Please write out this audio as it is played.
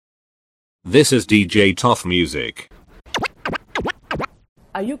This is DJ Tough Music.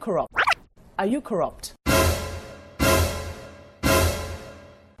 Are you corrupt? Are you corrupt?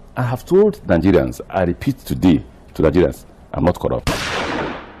 I have told Nigerians, I repeat today to Nigerians, I'm not corrupt.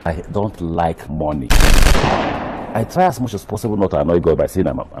 I don't like money. I try as much as possible not to annoy God by saying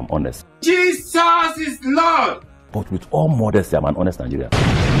I'm honest. Jesus is Lord! But with all modesty, I'm an honest Nigerian.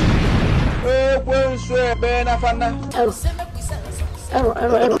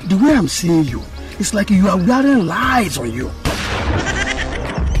 The way I'm seeing you, it's like you are wearing lies on you.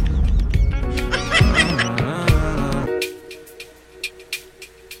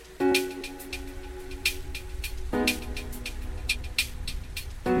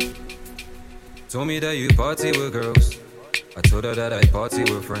 Told me that you party with girls. I told her that I party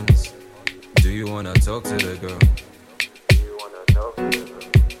with friends. Do you wanna talk to the girl?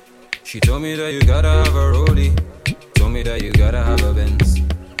 She told me that you gotta have a rollie. Told me that you gotta have a Benz.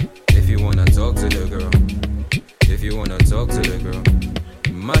 If you wanna talk to the girl. If you wanna talk to the girl.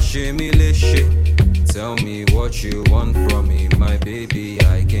 Mashemile shit. Tell me what you want from me, my baby.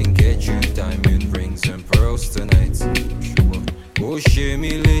 I can get you diamond rings and pearls tonight. Oh,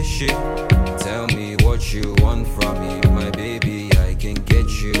 shemile shit. Tell me what you want from me, my baby. I can get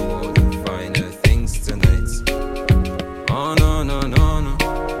you all the finer things tonight. Oh, no, no, no, no.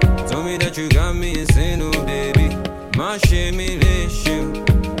 Tell me that you got me insane, oh, baby. My shemile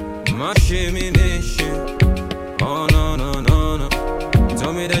shit. My shemile shit. Oh, no, no, no, no.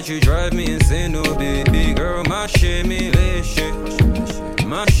 Tell me that you drive me insane, oh, baby girl. My shemile shit.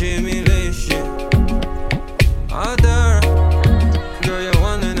 My shemile shit. Adara. Girl, you're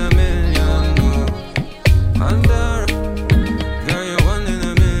one in a million, no. Andara, girl, you're one in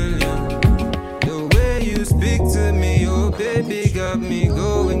a million. The way you speak to me, oh baby, got me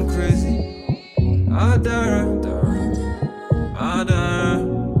going crazy. Adara, Adara,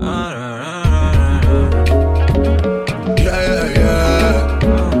 Adara. Yeah,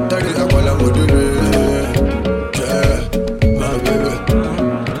 yeah. That is what I'm gonna do. Yeah, my baby.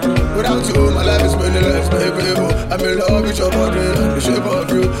 Without you, my life is meaningless, baby. I'm in love with your body and the shape of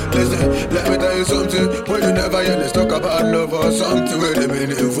you. Listen, let me tell you something. When you never hear, let's talk about love or something really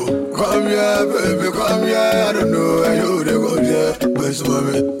meaningful. Come here, baby, come here. I don't know where you they go there, best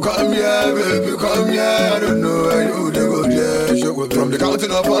mommy. Come here, baby, come here. I don't know where you they go there. From the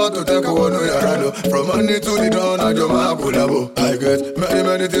counting of 1 to 10, one know you're right. From Monday to the dawn, I do my collabo. I get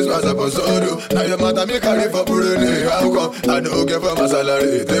many things as I supposed to do. Now your matter me carry for purely. How come I don't get for my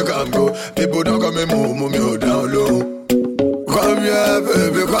salary? They can go. People don't come and move me down low. Come here,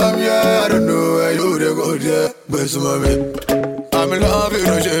 baby, come here. I don't know where you they go there, best mommy. I'm in love with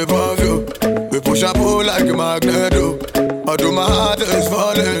the shape of you. We push and pull like a magnet do. Although my heart is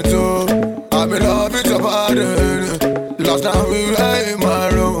falling too. I'm in love with your body. Last time we were in my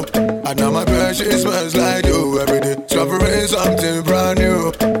room, and now my bed she smells like you. Every day, discovering something brand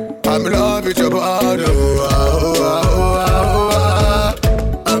new. I'm in love with your body.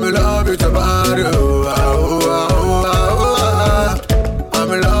 I'm in love with your body.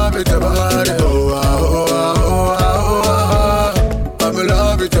 I'm in love with your body. I'm in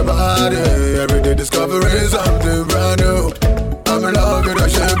love with your body. Every day discovering something brand new. I'm in love with the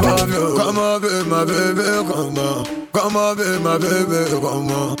shape of you. Come on, be my baby, come on. Come on, be my baby, come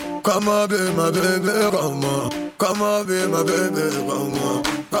on. Come on, be my baby, come on. Come on, be my baby, come on.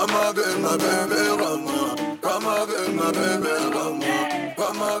 Come on, be my baby, come on. Come on, be my baby, come on.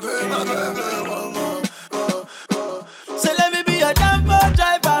 Come on, be my baby, come on. So let me be your damper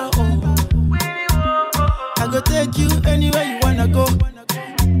driver. I go take you anywhere you wanna go.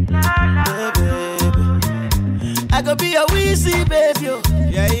 Yeah, baby. I go be your Weezy, baby. Yo.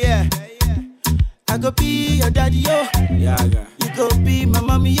 Yeah. I go be your daddy, yo. Yeah. You go be my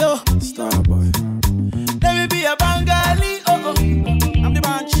mommy, yo. Star boy. Let me be your Bengali, oh. I'm the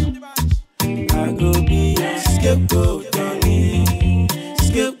bunch. I go be your scapegoat, Tony.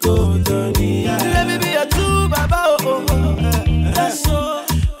 Scapegoat, Tony. Let me be your true baba, oh. That's so.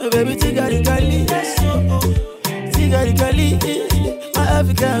 Baby, Tigari, that's so. Tigari, my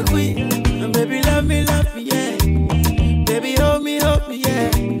African queen. And baby, love me, yeah. Baby, hold me, yeah.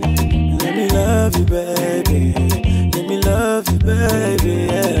 Let me love you, baby. Let me love you, baby,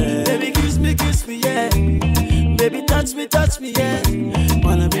 yeah. Baby, kiss me, yeah. Baby, touch me, yeah.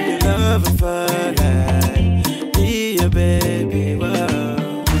 Wanna be your lover for life. Be your baby, wow.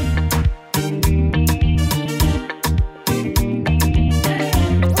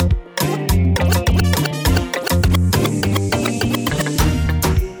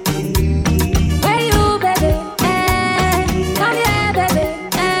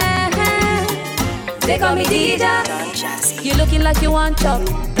 They call me Dija. You looking like you want chop.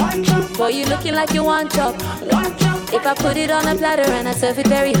 Boy, you looking like you want chop. If I put it on a platter and I serve it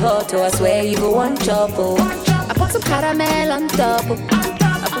very hot, oh, I swear you go one chop, oh. I put some caramel on top, oh.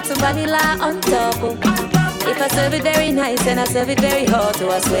 I put some vanilla on top, oh. If I serve it very nice and I serve it very hot, oh,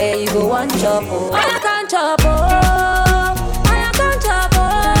 I swear you go one chop, oh. I can't chop, oh. I can't chop,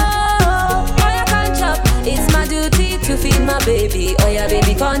 oh. I can't chop. It's my duty to feed my baby. Oh yeah,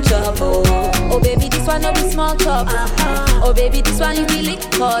 baby, can't chop, oh. Oh baby, this one no be small chop. Oh baby, this one you really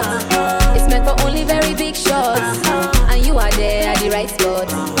hot. It's meant for only very big shots. And you are there at the right spot.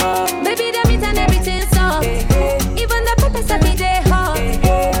 Baby, the meat and everything soft. Even the peppers every day hot.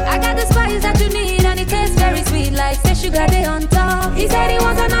 I got the spice that you need and it tastes very sweet like say sugar day on top. He said he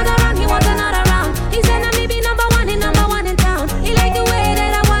wants another round, he wants another round. He said I'm maybe number one in town. He like the way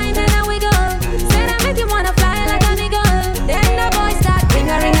that I whine and I wiggle. Said I make him wanna fly like an eagle. Then the boys start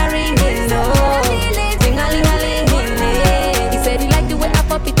ring-a-ring-a-ring.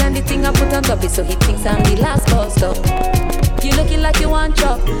 Pop it and the thing I put on top it so he thinks I'm the last boss stop. You looking like you want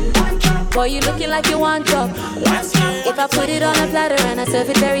chop. Boy, you looking like you want chop. If I put it on a platter and I serve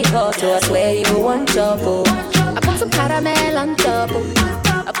it very hot, oh, I swear you go one chop, oh. I put some caramel on top, oh.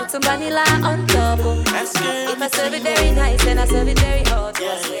 I put some vanilla on top, oh. If I serve it very nice and I serve it very hot, oh,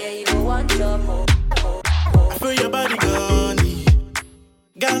 I swear you go one chop, oh. I feel your body gone.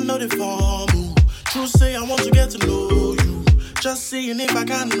 Gotta know the form. True say I want to get to know you. Just seeing if I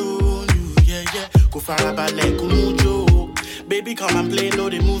can know you, yeah, yeah. Go far about like Kumujo. Baby, come and play, know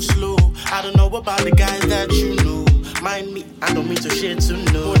they move slow. I don't know about the guys that you know. Mind me, I don't mean to share to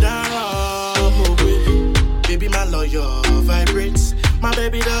know. Baby, my lawyer vibrates. My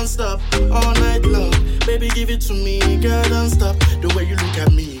baby don't stop all night long. Baby, give it to me, girl, don't stop. The way you look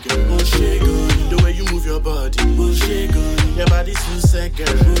at me, girl, oh shit, girl. The way you move your body, oh shit, girl. Your body's too sick, girl,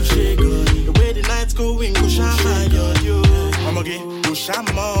 oh shit, girl. The way the night's going, go shine, yo. I'ma get go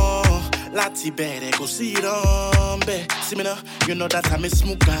shamo. Lati bere, go see it on be. See me now, you know that I'm a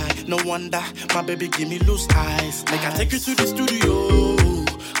smooth guy. No wonder, my baby give me loose eyes. Make I take you to the studio,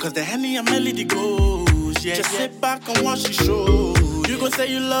 cause the Henny and Melody goes, yeah. Just sit back and watch the show. You gon' say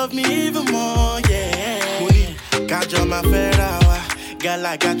you love me even more, yeah. Money, got you my fair hour. Girl,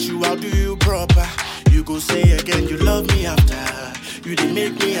 I got you, I'll do you proper. You gon' say again you love me after. You didn't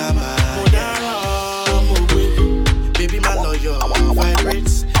make me a man. Baby, my lawyer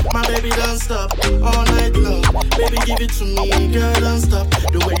vibrates. My baby don't stop all night long. Baby, give it to me, girl, don't stop.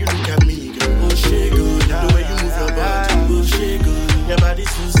 The way you look at me, girl, oh shit, girl. The way you move your body, oh shit, girl. Your body's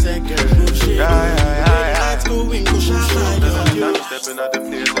too sick, girl, oh shit, girl. The way the night's going, go shine, girl. Stepping at the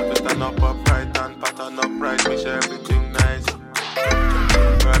place, if we stand up upright and pattern upright, we share everything nice.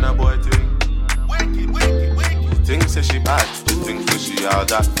 Burn a boy thing. Things say she bad, she thinks that she all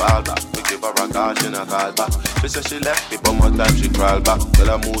that fall back. We give her a call, she not call back. She say she left me, but more time she crawl back.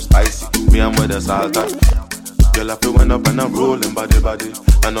 Girl, I move spicy, me and with the salt on. Girl, I feel when up and I'm rolling body.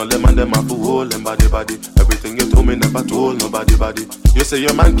 And all them and them have to hold them body. Everything you told me never told nobody body. You say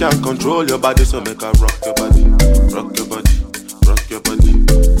your man can't control your body, so make her rock your body. Rock your body, rock your body,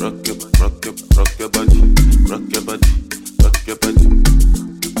 rock your body, rock your body, rock your body.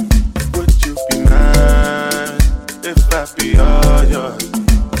 Would you be mine if I be all yours?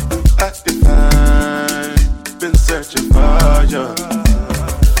 I define, been searching for you.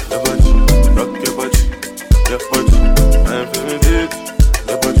 Your body, rock your body, I'm feeling it.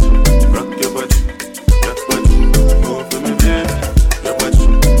 Your body, rock your body, oh feeling it. Your body,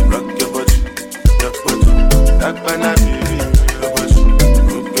 rock your body, that banana baby. Your body,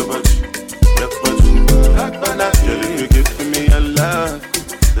 rock your body, that banana. Girl, if you give me your love,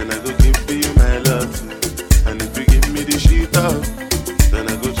 then I go give you my love too. And if you give me the shit up, then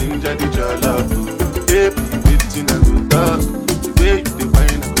I go ginger the your love too. Baby, waiting I go talk. The way you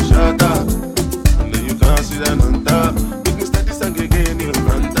define I go shut up. And then you can't see that on top. Make me start this song again in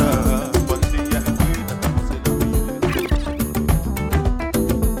front of.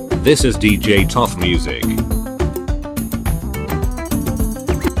 This is DJ Tough Music.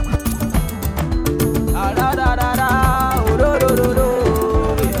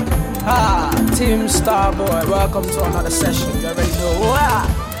 Team Starboy, welcome to another session. You already know.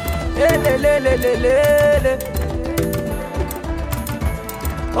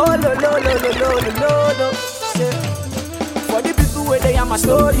 Oh, no. For the people where they are my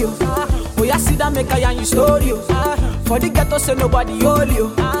story, oh, yeah, see that make a young story. For the ghetto, say nobody hold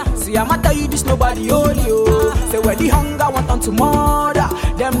you. See, I'ma tell you this, nobody hold you. Say, where the hunger want on to murder,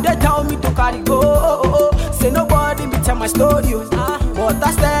 them they tell me to carry go. Say, nobody be tell my story. But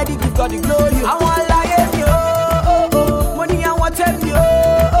I steady give God the glory. I want like you, money I want tell you,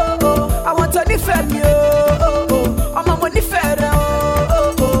 I want to defend you, I'm a money fair,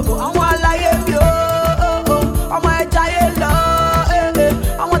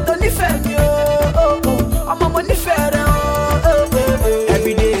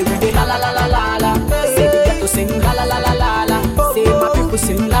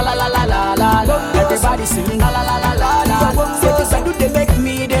 Everybody sing la la la la la la. Say this I do they make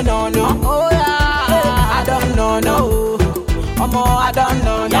me they no. Oh yeah, I don't know no. I don't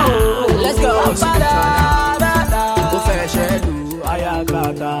know no. Let's go. Ó fẹ́ ṣẹlù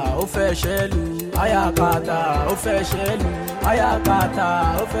ayakata, ó fẹ́ ṣẹlù ayakata, ó fẹ́ ṣẹlù ayakata,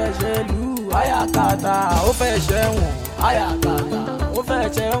 ó fẹ́ ṣẹlù ayakata, ó fẹ́ ṣẹ̀wọ̀n ayakata, ó fẹ́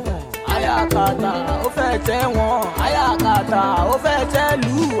ṣẹ̀wọ̀n ayakata, ó fẹ́ ṣẹ̀wọ̀n ayakata, ó fẹ́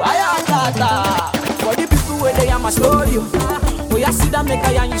ṣẹlù ayakata. For the people where they are my story, oh yeah, see that make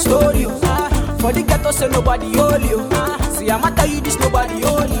I yarn you story. For the ghetto say nobody hold you. See I'ma tell you this nobody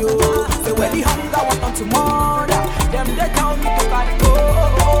hold you. Say when the hunger want on tomorrow, them they tell me to carry go.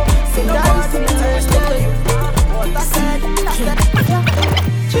 Say nobody will tell you what I said.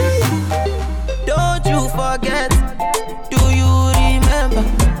 Don't you forget? Do you remember?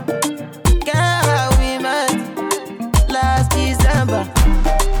 Girl, how we met last December?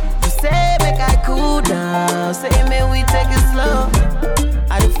 You say make I cool down, say may we take it slow.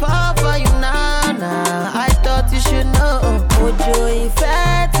 I fall for you now, I thought you should know. Ojo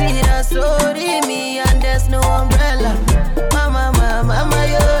ifeti na sorry me and there's no umbrella. Mama, mama, mama,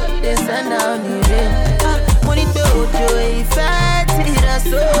 yo, they send down the rain. Money to Ojo ifeti na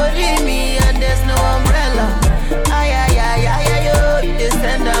sorry me and there's no umbrella. Ay, ay, ay, ay, ay, yo, they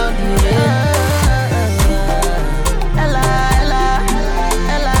send down the rain. Ella, Ella,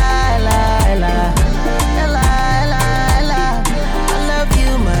 Ella, Ella, Ella, Ella, Ella, Ella. I love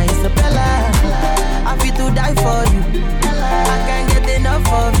you, my Isabella. I feel to die for you. I can't get enough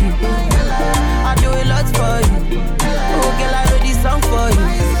of you. I do a lot for you. Oh, girl, I wrote this song for you.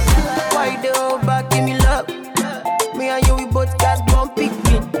 Why they all back, give me love? Me and you, we both got born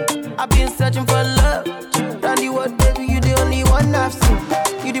picking. I've been searching for love. Round the world, baby, you the only one I've seen.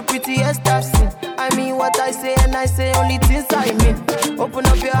 You the prettiest I've seen. I mean what I say, and I say only things I mean. Open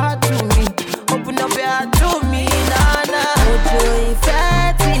up your heart to me. Open up your heart to me, nah, nah. Ojo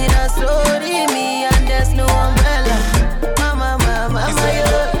ifeti na sorry me, and there's no umbrella. Mama, mama, mama, yo,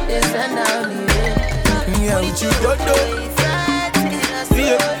 they send down the rain. Yeah, with you, Dodo.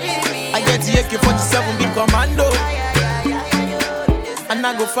 I get the AK-47, big commando. And I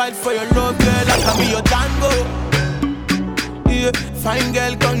go fight for your love, girl, I can be your tango. Yeah, fine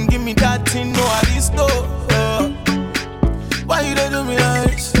girl, come give me that thing, no aristo. Why you don't do me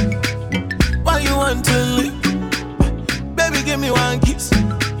like this? Why you want to leave? Baby, give me one kiss.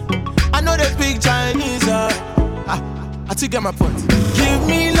 I know they speak Chinese, I still get my point. Give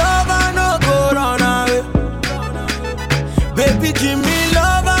me love, I no go run away. Baby, give me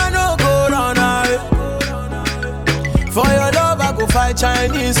love, I no go run away. For your love, I go fight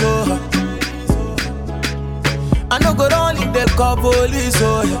Chinese, oh. I no go run if they call police,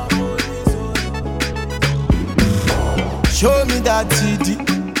 oh. Show me that TD,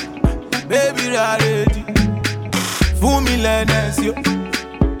 baby, you are ready. Fool me, Lennes, yo.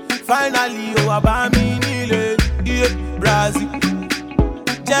 Finally, you are by me, Nile, yeah, Brazil.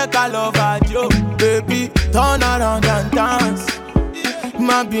 Check I love at you, baby. Turn around and dance.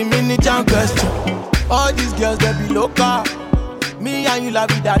 Might be mini jam question. All these girls, they be local. Me and you la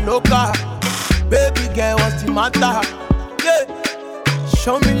vida loca. Baby girl, what's the matter? Yeah,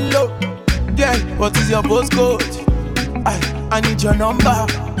 show me love. Yeah, what is your postcode? I need your number.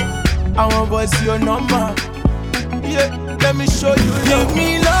 I want to see your number. Yeah, let me show you. Give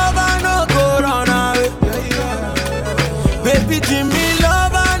me love, I no go run away. Yeah, yeah. Baby, give me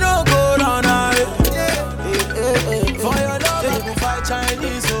love, I no go run away. Yeah. For your love, I go fight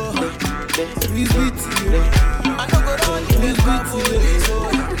Chinese. Oh, please beat you. I no go run, please beat you.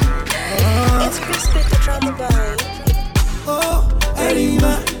 It's Crispy to try to buy. Oh,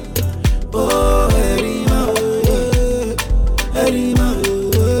 Erima. Oh, Erima. Erima.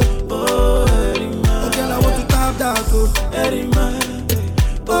 Oh, Erima. Oh, girl, I want to tap that. Oh, Erima.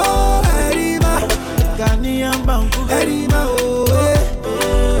 Oh, Erima. Ghanaian Banku. Erima. Oh,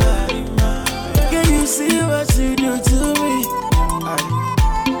 Erima. Can you see what you do to me?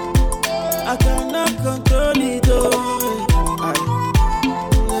 I cannot control it. Oh,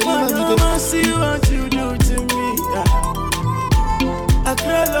 I see what you do to me. I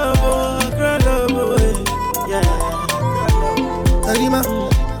cry love, oh, yeah.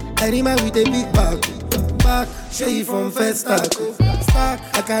 Erima with a big back, show you from first start.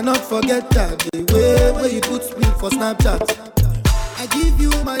 I cannot forget that the way where you put me for Snapchat. I give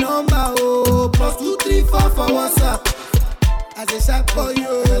you my number, oh, +2 3 4 for WhatsApp. As a sharp boy,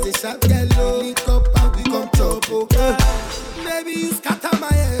 as a sharp girl, link up and we come chop, oh. Baby, you scatter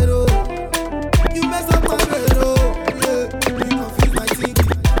my head, oh. You mess up my head, oh. Yeah. You confuse my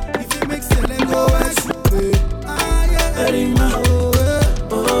thinking. If you make sense, let go and shoot, yeah. Ah, yeah. Erima, oh,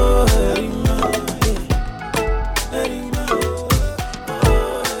 yeah. Oh, Erima, yeah.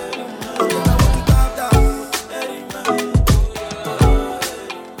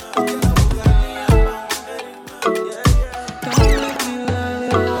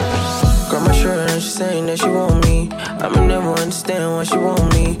 that she want me. I'ma never understand why she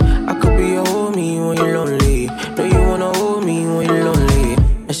want me. I could be your homie when you're lonely. No, you wanna hold me when you're lonely.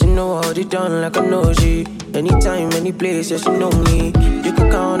 And she know all it done like I know she. Anytime, any place, yeah, she know me. You can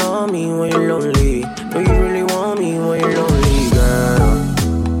count on me when you're lonely. No, you really want me when you're lonely, girl.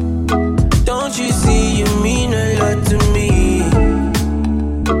 Don't you see you mean a lot to me?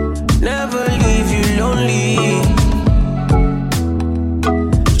 Never leave you lonely.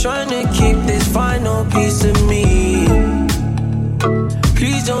 Trying to keep this final piece of me.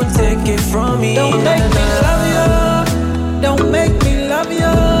 Please don't take it from me. Don't make me love you. Don't make me love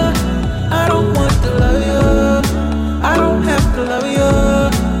you. I don't want to love you. I don't have to love you.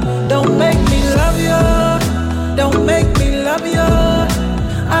 Don't make me love you. Don't make me love you.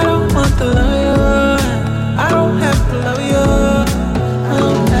 I don't want to love you. I don't have to love you. I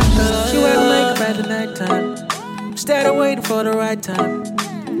don't have to love you. She wear makeup at the night time. Instead of waiting for the right time.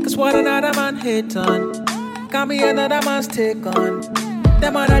 Cause what another man hit on. Got me another man's take on.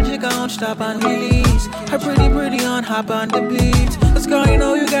 That mother chick don't stop and release. Her pretty on hop on the beat. Let's go, you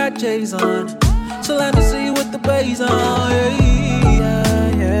know you got J's on. So let me see what the bass on.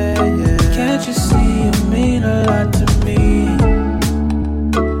 Yeah. Can't you see you mean a lot to me?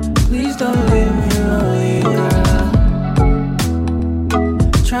 Please don't leave me lonely, girl.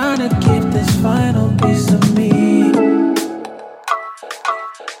 Trying to keep this final piece of me.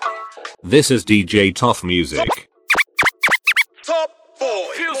 This is DJ Tough Music. Top 4.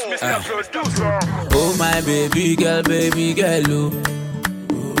 Oh my baby girl, oh.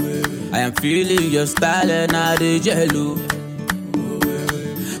 I am feeling your style and I dey jello.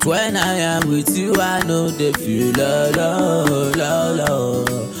 When I am with you, I know they feel love,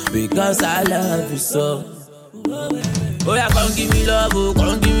 because I love you so. Oh yeah, come give me love, oh,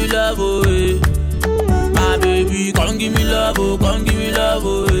 eh. My baby, come give me love, oh, eh.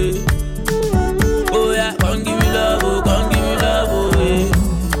 Oh yeah, come give me love, oh, eh.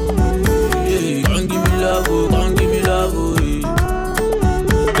 Yeah, come give me love, oh, eh.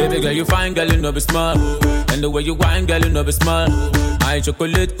 Baby girl, you fine, girl, you know be smart. And the way you whine, girl, you know be smart. My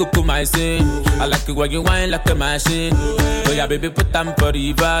chocolate, cuckoo, my sin. I like it when you whine like a machine. Oh yeah, baby, put them for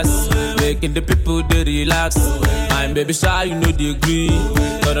the verse. Making the people, they relax. I'm baby shy, you know the degree.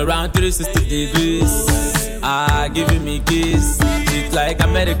 Turn around 360 degrees. Giving me kiss. It's like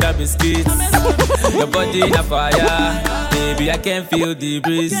American biscuits. Your body in a fire. Baby, I can feel the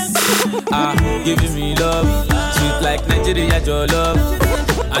breeze. Giving me love. Sweet like Nigeria, your love.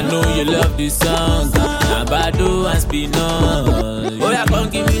 I know you love this song. Nabado and Spino. Oh yeah, come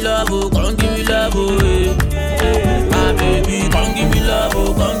give me love, oh, eh. My baby, come give me love,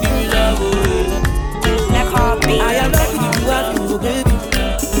 oh, eh. I am lucky to have you, baby.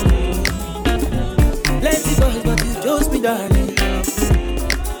 Plenty boys, but you chose me, darling.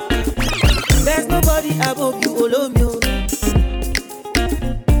 There's nobody above you, all of you.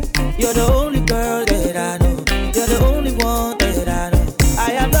 You're the only girl that I know. You're the only one that I know.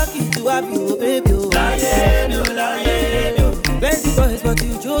 I am lucky to have you, baby. Plenty boys, but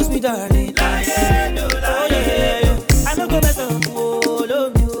you chose me, darling. I'm not gonna mess up all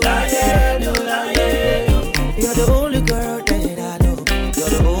of you. You're the only girl that I know. You're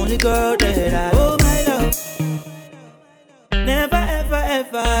the only girl that I know. Oh my love, never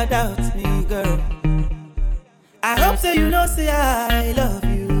ever doubt me, girl. I hope so you know say I love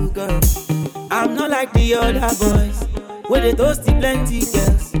you, girl. I'm not like the other boys where they toasty plenty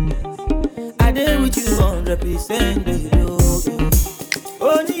girls. I did with you 100%, baby.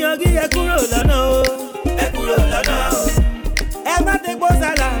 Oni yogi ekuro lana o, ẹ má tẹ gbọ́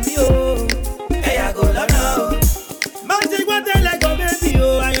sálámì o, ẹ yàgò lọ́nà o. Má ṣe gbọ́ tẹ́lẹ̀ gan bébí o,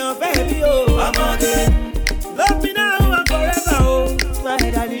 àyànfẹ́ mi o. Ọmọge, love me now and forever o, my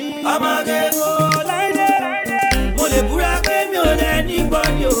darling. Ọmọge, o láìdé, mo lè búra pé mi ò lẹ́ ní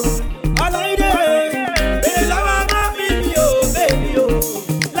bọ́ọ̀lì o. Ọláìdé, èlé lọ́wọ́ má fi mi o, baby o.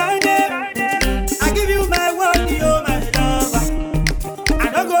 Láìdé, I give you my word, o my lover. I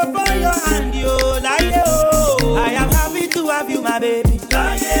don't go for your hand, yo, láìdé o. I am happy to have you, my baby.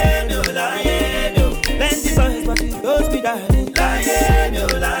 Lying, no. Plenty boys, but you don't be darling.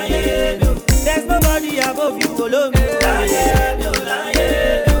 Lying, no. There's nobody above you, follow me. Lying, no.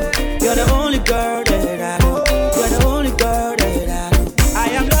 You're the only girl that I know. You're the only girl that I know. I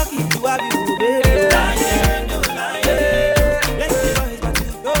am lucky to have you, baby. Lying, no. Plenty boys, but you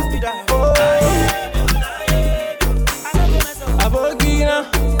don't be darling. Lying, no. Abogina.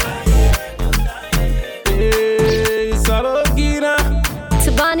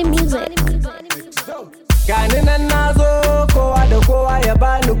 Tabani music. Gani nan nazo kowa da kowa ya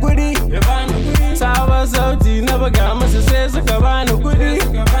bani guri. Sabon sauti na buga musu sai suka bani guri.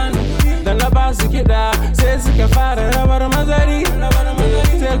 Da na ba su kiɗa sai suka fara rabar mazari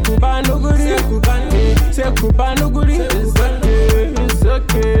sai ku bani guri sai ku bani guri it's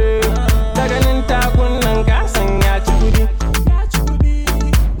okay daga nan takun nan ka san ya ci kudi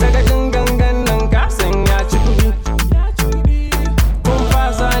daga jin gangan nan ka san ya ci kudi kun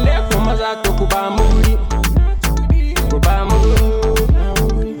fasa ne kuma za ta ku ba mu guri ku ba mu guri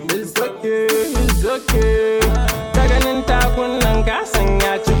it's okay daga nan takun nan ka san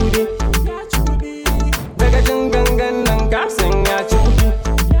ya ci kudi daga jin gangan nan ka san ya ci kudi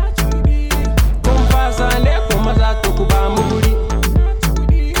kun fasa ne kuma za ta ku ba mu guri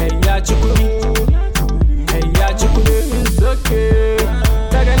kai ya ci kudi it's okay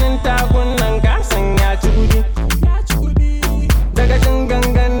daga nan takun nan ka san ya ci kudi daga jin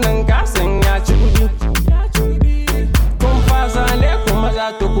gangan nan ka san ya ci kudi kun fasa ne kuma za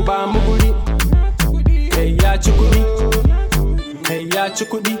ta ku ba mu guri kai ya ci kudi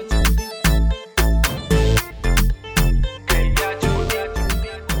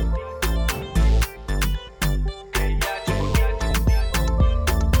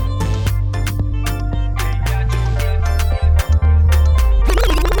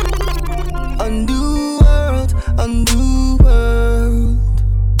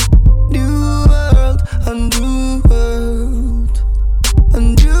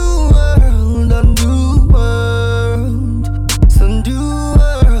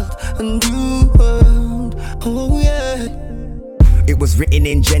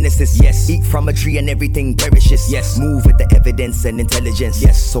In Genesis, yes. Eat from a tree and everything perishes, yes. Move with the evidence and intelligence,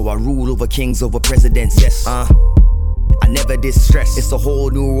 yes. So I rule over kings, over presidents, yes. I never distress. It's a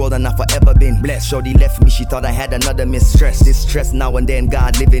whole new world and I've forever been blessed. Shorty left me, she thought I had another mistress. Distress now and then,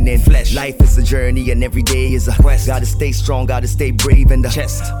 God living in flesh. Life is a journey and every day is a quest. Gotta stay strong, gotta stay brave in the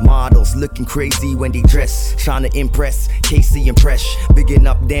chest. Models looking crazy when they dress. Trying to impress, Casey and Fresh. Bigging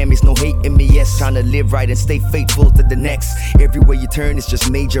up, damn, it's no hate in me, yes. Trying to live right and stay faithful to the next. Everywhere you turn, it's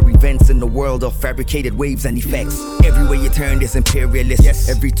just major events in the world of fabricated waves and effects. Everywhere you turn, there's imperialists, yes.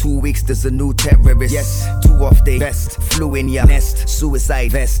 Every 2 weeks, there's a new terrorist, yes. 2 off day best. Flew in your nest,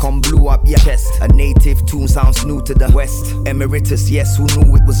 suicide vest, come blew up your chest. A native tune sounds new to the West. Emeritus, yes, who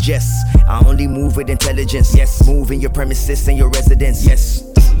knew it was Jess? I only move with intelligence, yes. Move in your premises and your residence, yes.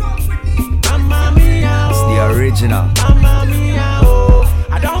 Mamma mia, it's the original. Mamma mia, oh,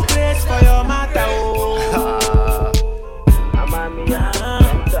 I don't place for your matter, oh. Mamma mia,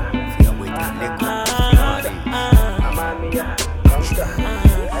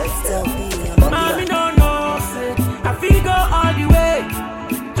 Mommy don't know, say I feel go all the way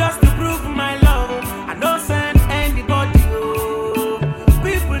just to prove my love. I don't send anybody, oh.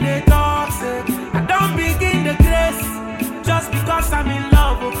 People they talk, say I don't begin the grace just because I'm in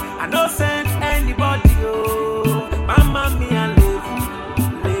love. Oh. I don't send anybody, oh. Mamma mia,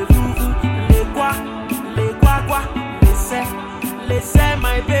 laissez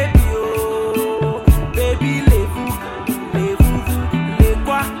my baby, oh. Baby,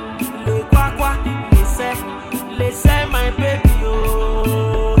 laissez my baby,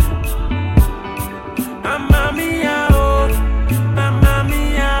 oh. Mamma mia, oh. Mamma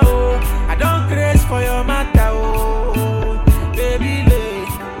mia, oh. I don't craze for your matter, oh. Baby,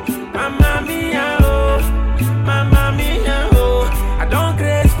 mamma mia, oh. Mamma mia, oh. I don't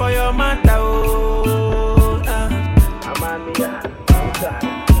craze for your matter, oh. Mamma mia.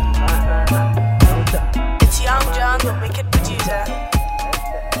 It's Young John, the wicked producer.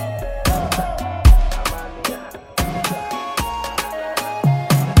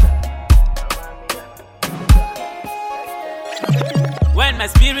 When my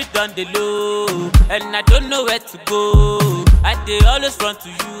spirit done the low and I don't know where to go, I dey always run to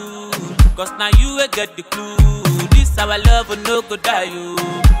you, cause now you will get the clue. This our love will no go die, you.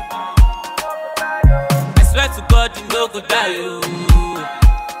 I swear to God you no go die, you.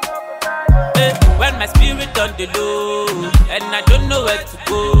 Hey, when my spirit done the low and I don't know where to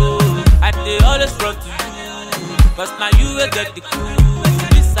go, I dey always run to you, cause now you will get the clue.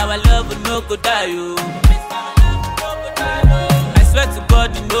 This our love will no go die, you. I swear to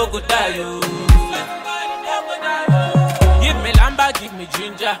God, you no go die, yo. Give me lamba, give me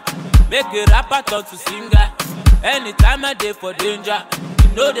ginger. Make a rapper turn to singer. Anytime I dey for danger,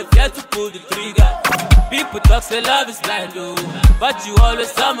 you know they fear to pull the trigger. People talk say love is blind, yo, but you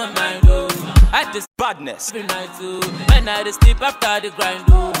always on my mind, yo. I just badness every night, yo. When I dey sleep after the grind,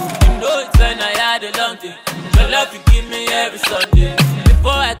 yo. You know it's when I had a long day. Your love you give me every Sunday.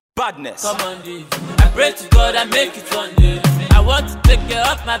 Before I badness come on day, I pray to God I make it one day. I want to take care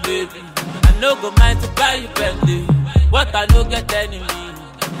of my baby. I no go mind to buy you Bentley. What I no get enemy.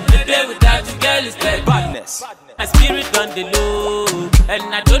 The day without you, girl, is dead. Badness. My spirit on the low,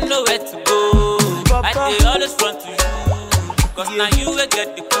 and I don't know where to go. always run to you. Cause now you will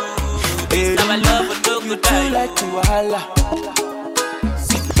get the clue. This time I love will no good die. You like the wahala.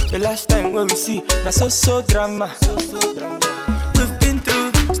 The last time when we see, that's so drama. We've been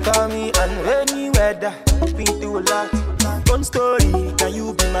through stormy and rainy weather. Been through a lot. One story, can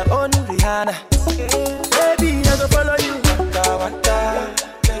you be my own Rihanna? Baby, I go follow you.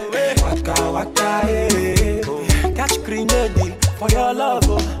 Waka waka, yeah. Catch grenade for your love,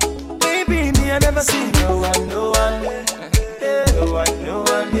 oh. Baby, me I never see no one, yeah.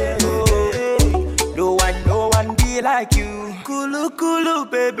 No one be like you. Kulu,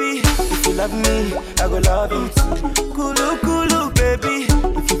 baby. If you love me, I go love you too. Kulu, baby.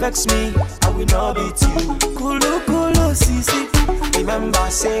 If you vex me, I will not beat you. Kulu, sisi. Remember,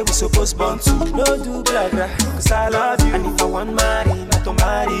 say we supposed born to. No do blah blah, cause I love you. And if I want marry, not to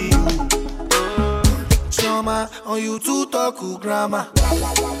marry you. Trauma on you to talk grammar.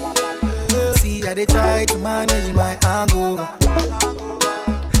 See, I they try to manage my anger.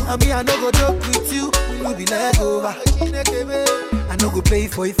 I mean, I no go joke with you, you be leg over. I no go play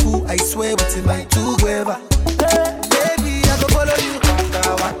for a fool, I swear within my two gueva. Baby, I go follow you.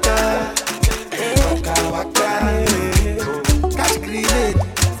 Waka, catch grenade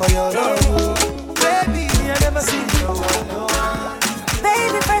for your love. Baby, I never seen no one.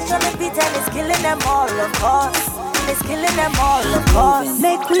 Baby, fresh on the beat and it's killing them all, of course. It's killing them all, of course.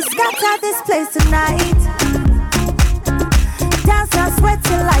 Make we scatter this place tonight. Dance and sweat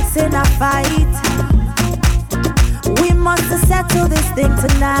till like in a fight. We must settle this thing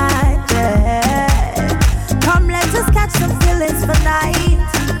tonight, yeah. Come, let us catch some feelings for night,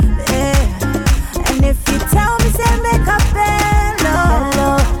 yeah. And if you tell me, say make a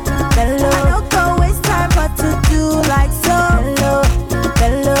bello. I don't go waste time, but to do like so.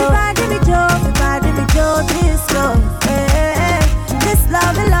 Everybody me Joe, this love, yeah. This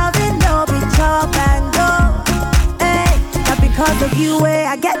love, no be chop and go, hey. Not because of you,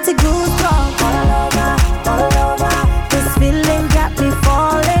 I get to goosebumps all over. This feeling got me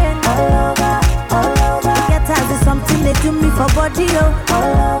falling all over. Get tired of something they do me for body, oh.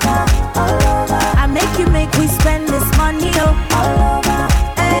 All over. I make we spend this money, oh. All over.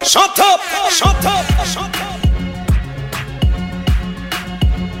 Hey. Shut up.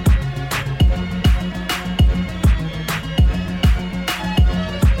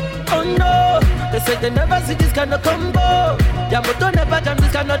 Oh no, they say they never see this kind of combo. Yeah, but don't never jam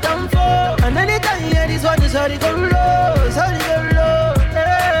this kind of downfall. And anytime you hear this one, it's sorry go low.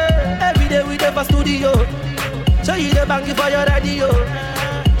 Yeah. Every day we dey for studio. Show you the banking for your radio.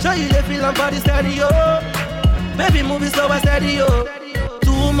 Show you the feeling for the stereo. Baby, movie slow and stereo.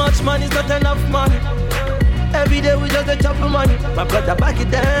 Too much money's not enough money. Every day we just dey chop money. My brother back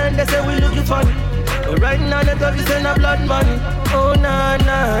it then, they say we looking funny. But right now the dog is in a blood money. Oh na.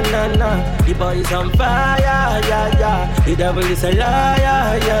 The boy is on fire, yeah. The devil is a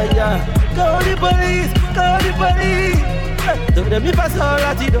liar, yeah. Call the police. Don't let me pass all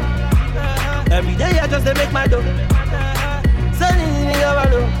that you do. Every day I just make my dough. Sunny in the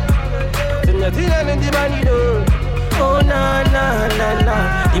overload. Nothing in the money though. Oh na.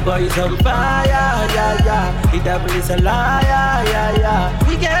 The boy is on fire, yeah. The devil is a liar, yeah.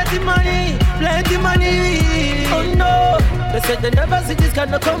 We get the money, plenty money. Oh no, they said they never see this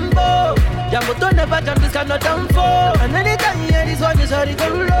kind of combo. Yeah, but don't never jam this kind of downfall. And anytime you hear this one, you sorry go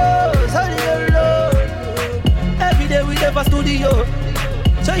low. Every day we dey for studio.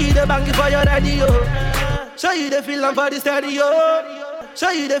 Show you the banking for your radio. Show you the feeling for the stereo. Show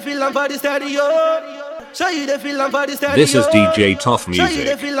you the feeling for the stereo. Show you the feeling for the stereo. This is DJ Tough Show you the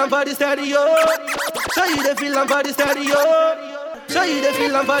Music. feeling for the stereo. Show you the feeling for the stereo. Show you the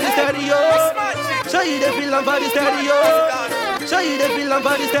feeling for the stereo. Show you the feeling for the stereo. Show you the feeling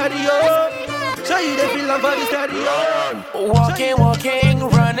for the stereo. Show you the feeling for the stereo. Walking,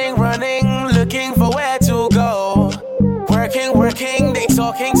 running, looking for where to go. Working, they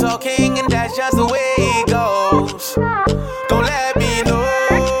talking, and that's just the way it goes. Don't let me know.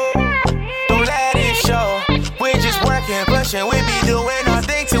 Pushing, we be doing our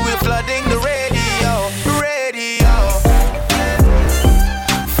thing till we flooding the radio.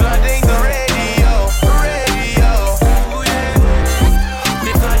 Flooding the radio.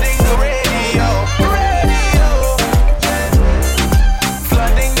 We flooding the radio.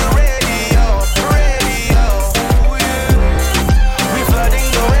 Flooding the radio. We flooding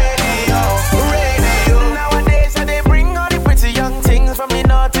the radio. Nowadays, they bring all the pretty young things from the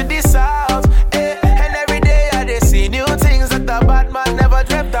north to the south.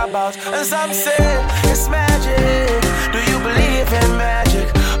 About. And some say it's magic. Do you believe in magic?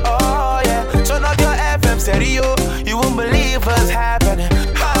 Oh yeah. Turn up your FM stereo. You won't believe what's happening.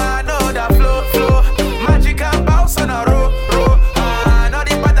 I know that flow. Magic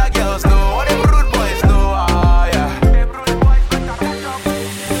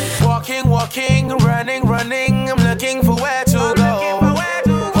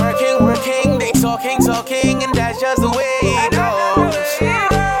it goes.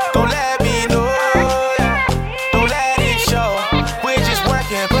 Don't let me know, don't let it show. We're just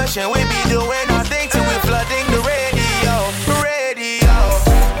working, pushing, we be doing our thing till we flooding the radio, radio.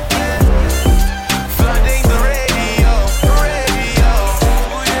 Flooding the radio, radio.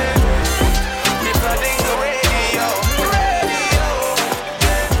 We're flooding the radio, radio.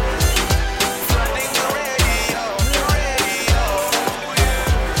 Flooding the radio, radio.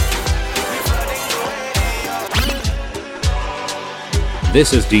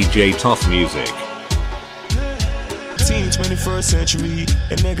 This is DJ Tough Music. 21st century.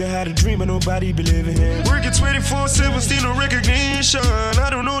 A nigga had a dream but nobody believe in him. Working 24/7, still no recognition. I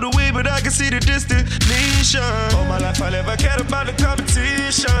don't know the way, but I can see the destination. All my life I never cared about the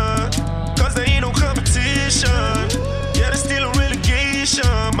competition, cause there ain't no competition. Yeah, there's still a relegation.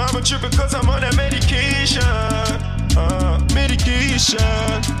 Mama tripping cause I'm on that medication.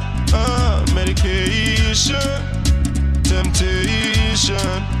 Medication. Medication.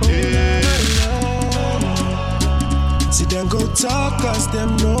 Temptation. Yeah. See them go talk cause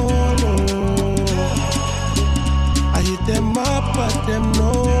them no. I hit them up but them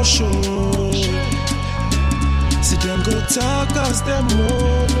no show. See them go talk cause them no.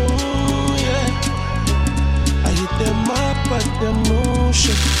 Yeah. I hit them up but them no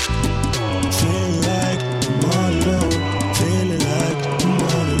show. Feel like I'm all alone. Feeling like I'm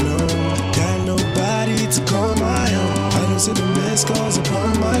all alone. Got nobody to call my own. I don't see the missed calls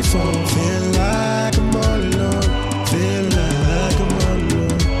upon my phone. Feel like I'm all alone. Feel like I'm all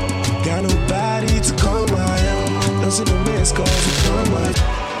alone. Got nobody to call my own. Don't see the missed calls upon my phone.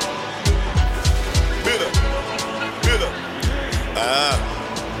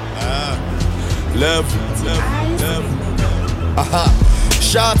 Love.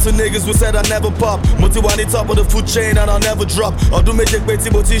 Shout out to niggas who said I never pop. Moti wani top of the food chain and I'll never drop. Ọdún méje pé tí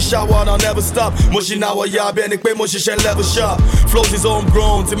mo ti shower and I'll never stop. Mo ṣì náwó ya bí ẹni pé mo ṣiṣẹ́ level sharp. Flows is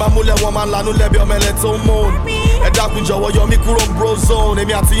homegrown. Tí máa múlẹ̀ wọn máa lanu lẹ́bi ọmọ ẹlẹ́ tó ń moan. Ẹ dákun jọ̀wọ́ yọ mí kúrò ń bro zone.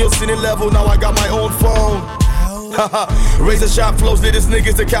 Èmi àti yóò sí ní level, now I got my own phone. Razor sharp flows, these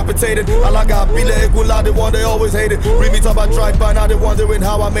niggas decapitated. I got Bila Egula, the one they always hated. Read me talk about drive by, now they wondering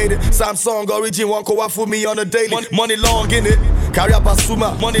how I made it. Samsung origin, one go out for me on a daily. Money long in it, carry up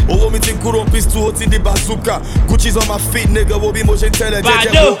Basuma. Money, oh, me think Kuro pistol, hot in the bazooka. Gucci's on my feet, nigga, will be much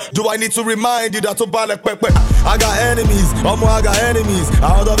intelligent. Do I need to remind you that to buy like pepe? I got enemies, I got enemies.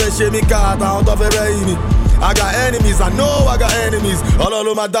 I don't have a shame cat, I don't have a rainy. I got enemies, I know I got enemies. All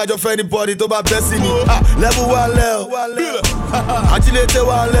of my dodge of anybody to my best in me. Level 1 level. Agilate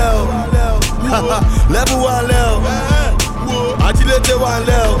 1 level. Level 1 level. Agilate 1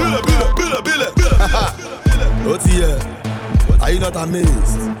 level. OTL, are you not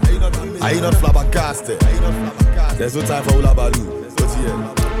amazed? Are you not flabbergasted? There's no time for Ulabalu.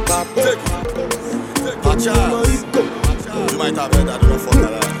 OTL. Take it. You might have heard that, don't fuck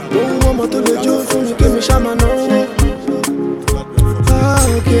that. Don't want to the joke from you, give me shaman.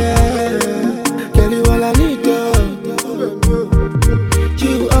 Okay, tell you all I need, girl.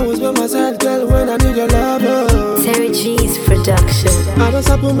 You always by my side, girl, when I need your love. Terry G's production. I don't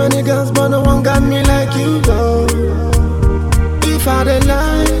support many girls, but no one got me like you, go. If I dey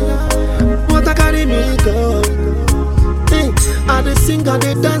lie, what I carry me, go. I dey sing, I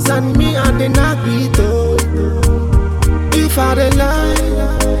dey dance, and me, I dey not beat, oh. If I dey lie,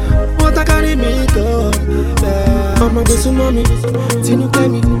 what I carry me go? Mama go to mommy, Tinu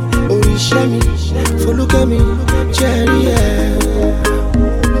Kemi, Orishemi, follow Kemi, Cherry, yeah.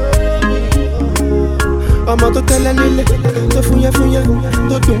 Mama to tell a lily, to funya, to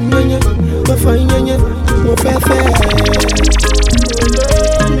dumya, to fanya, mo fefe.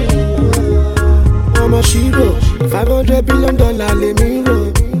 Mama Shiro, $500 billion, let me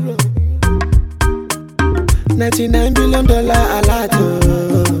roll. $99 billion alato.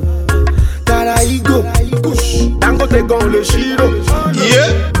 Caraigo, Dangote gon le shiro.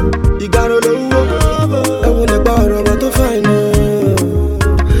 Yeah, Igaro lowo. I wanna borrow but to find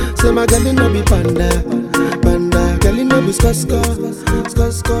say my girl no be panda, girl no be skosko,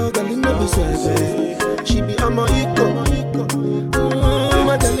 girl no be swag. She be amo iko.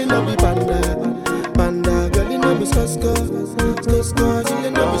 My girl no be panda, girl no be skosko,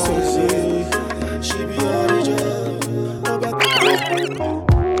 girl no be swag. She be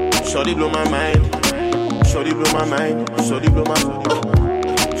Shorty blow my mind. Shorty blow my mind. Shorty blow my mind.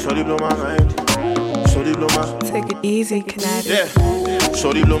 Shorty blow my mind. Shorty blow my. Take it easy, Canada. Yeah.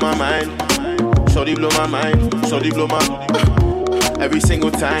 Shorty blow my mind. Shorty blow my mind. Shorty blow my. Every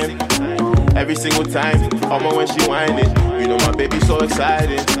single time. Almost when she whine it. You know my baby so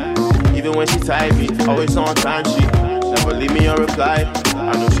excited. Even when she type it, always on time. She never leave me a reply.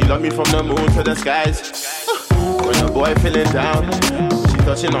 I know she love me from the moon to the skies. when the boy feeling down. She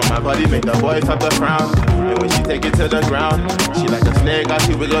touching on my body, make the boy start to frown. And when she take it to the ground, she like a snake, how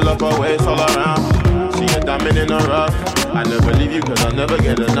she wiggle up her waist all around. She a diamond in the rough. I never leave you cause I'll never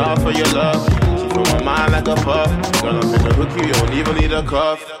get enough of your love. She fill my mind like a puff. Girl, I'm finna hook you, you don't even need a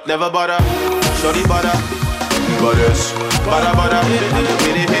cuff. Never butter, shorty butter. Butters, butter, butter. Hit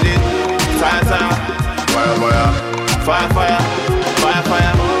it, fire, fire. Fire, fire. Fire, fire. Fire,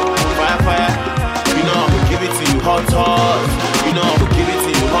 fire. Fire, fire. You know I'ma give it to you hot, hot. You know I'ma give it to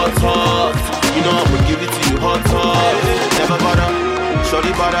you hot, hot. You know I'ma give it to you hot, hot. Never butter,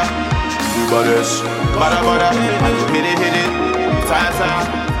 shorty butter. Butters, butter, butter. Hit it, fire, fire.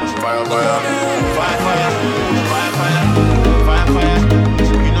 Fire, fire. Fire, fire. Fire, fire. Fire, fire.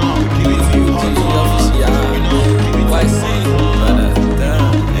 You know I'ma give it to you hot, hot. You know I'ma give it to you.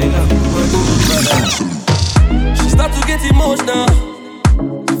 She start to get emotional.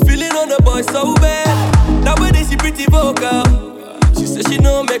 Feeling on the boy so bad. That way they see pretty vocal. She say she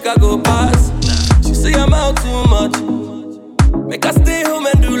know make her go past. She say I'm out too much. Make her stay home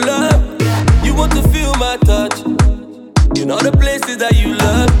and do love. You want to feel my touch. You know the places that you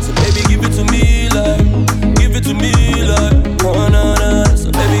love. So baby give it to me like. Give it to me like. Oh na na.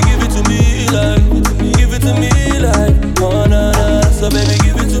 So baby give it to me like. Give it to me like. Oh na na. So baby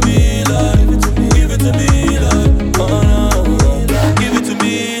give it to me like. Give it to me like. Oh na na. Give it to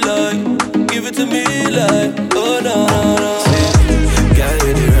me like. Give it to me like. Oh na na. Girl,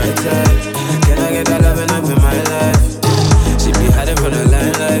 you're the right type. Can I get that loving up in my life? She be hiding from the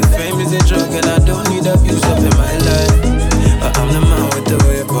limelight. Fame is a drug and I don't need abuse up in my life. But I'm the man with the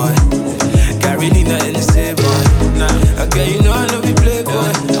way, boy. Got really nothing to say, boy. Nah, okay, you know I know we play, boy.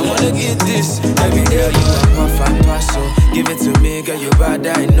 I wanna get this. Every day you a puff and pass, so give it to me, girl. You bad,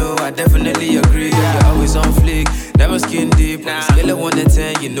 I know. I definitely agree. Girl, you're always on fleek. Never skin deep. On a scale of 1 to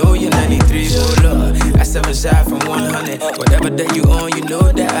 10, you know you're 93. Oh Lord, that's 7 shy from 100. Whatever that you own, you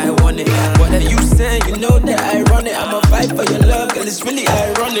know that I want it. Whatever you say, you know that I run it. I'ma fight for your love, girl. It's really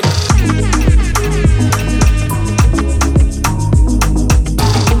ironic.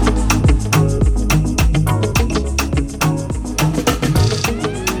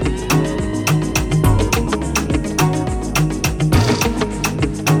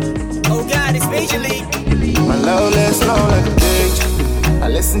 My love lasts long like a picture. I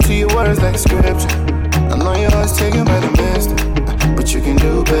listen to your words like scripture. I know your heart's taken by the master, but you can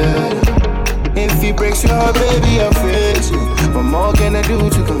do better. If he breaks your heart, baby, I'll fix you. What more can I do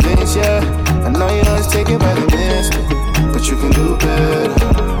to convince ya? I know your heart's taken by the master, but you can do better.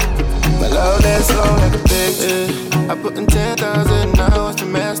 My love lasts long like a picture. I put in 10,000 hours to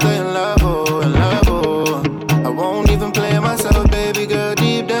master in love, oh, in love, oh. I won't even play myself, baby girl.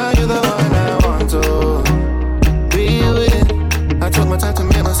 Deep down, you're the one I want to be with. I took my time to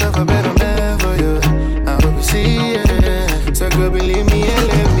make myself a better man for you. I hope you see it. So girl, believe me and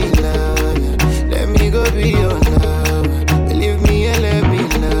let me love you. Let me go be your love. Believe me and let me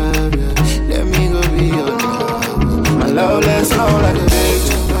love you. Let me go be your love. My love lasts long like a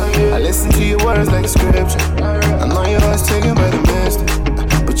picture. I listen to your words like scripture. I know your heart's taken by the master,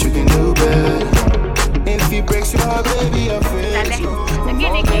 but you can do better. If he breaks your heart, baby, I'll fix you. What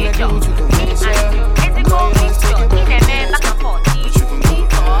more can I do to convince ya? I know your heart's taken by the master, but you can do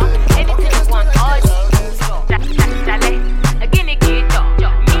better. Anything you want, all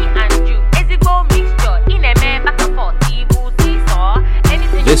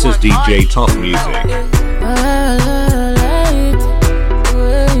This is DJ Tough Music.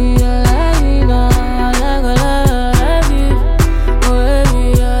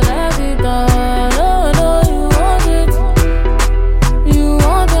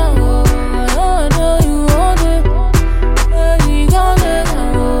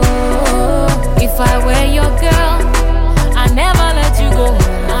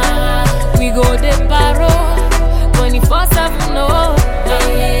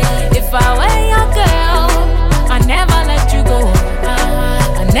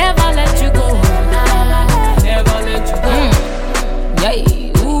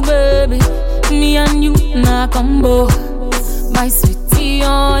 Combo, my sweetie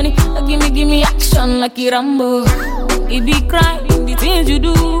honey, give me action like a Rambo. It be crime, the things you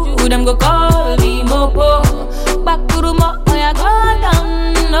do, them go call me mopo. Back to the mo, I go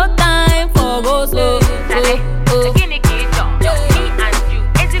down, no time for go slow.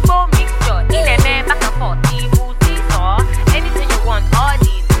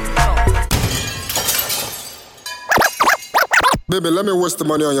 Baby, let me waste the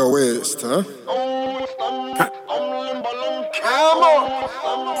money on your waist, huh?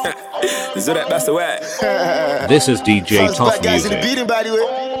 So that's the way. This is DJ Tough Music.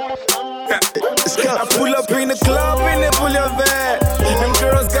 I pull up in the club and they pull your van. Them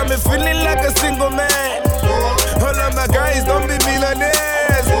girls got me feeling like a single man. All of my guys don't be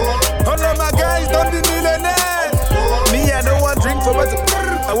millionaires. All of my guys don't be millionaires. Me, I don't want drink for but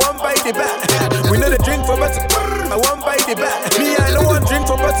I want buy the back. We know the drink for but I want buy the back. Me, I don't want drink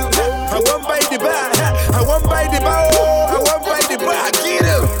for but I want buy the back. I want buy the bar. I want buy the bar. Get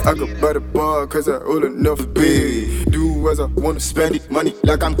him. I go by the bar cause I old enough to pay. Do as I wanna spend it, money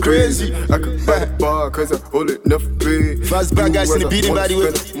like I'm crazy. I could buy the bar cause I old enough to pay. Fast bad guys in the beating body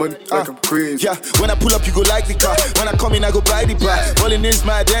with money like I'm crazy. Yeah, when I pull up you go like the car. When I come in I go buy the bar. Balling is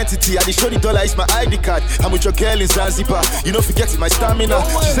my identity. I just show the dollar is my ID card. I'm with your girl in Zanzibar. You know forget it, my stamina.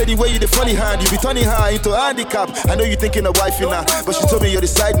 She said the way you the funny hand, you be turning her into handicap. I know you thinking of wifey now, but she told me you're the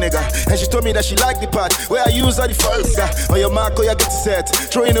side nigga. And she told me that she like the part where I use all the first guy. On your mark, or you get the set.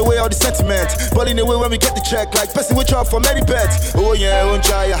 Throwing away all the sentiment. Balling away when we get the check. Like person with job for many bets. Oh yeah, on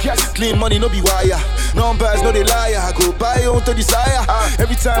Jaya. Clean money, no be wire. No bars, no they liar. I go buy on to desire.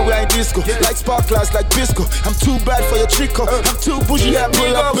 Every time we're in disco, like sparklers, like Bisco. I'm too bad for your chico. I'm too bougie. I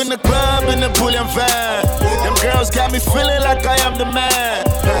pull up in the club in the bullion van. Them girls got me feeling like I am the man.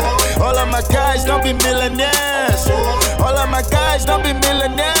 All of my guys don't be millionaires. All of my guys don't be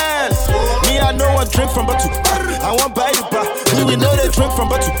millionaires. Me, I know I drink from Batu. I want buy the bar. We know they drink from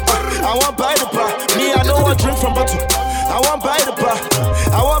Batu. I want buy the bar. Me, I know I drink from Batu. I want buy the bar.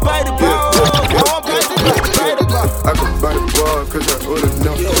 I want buy the bar. I want buy the bar. I go buy the bar cause I old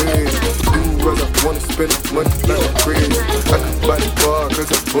enough to pay. Do as I wanna spend money like I'm crazy. I can buy the bar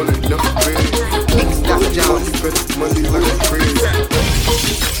cause I old enough to pay. Do as I wanna spend money like I'm crazy.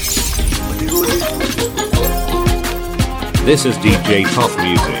 This is DJ Top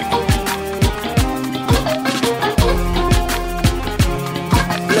Music.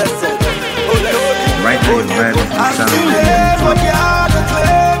 Right now you're ready to sound.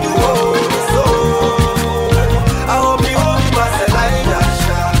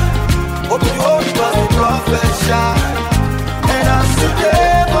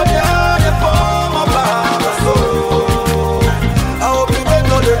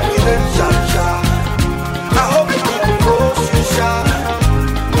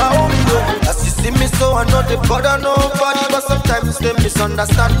 So I know they bother nobody, but sometimes they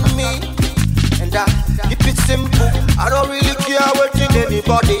misunderstand me. And I keep it simple. I don't really care what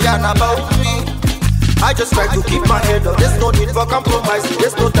anybody and about me. I just try to keep my head up. There's no need for compromise.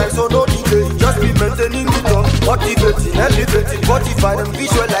 There's no time, so no delay. Just be maintaining it up, motivating, elevating, fortifying and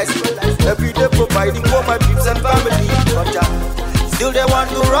visualizing. Every day providing for my peeps and family. But still they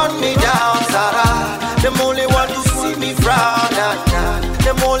want to run me down, Sarah. Them only want to see me frown.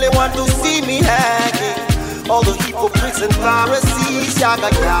 Them only want to see me hanging. All the hypocrites and Pharisees,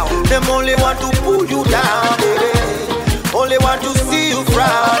 them only want to pull you down, baby. Only want to see you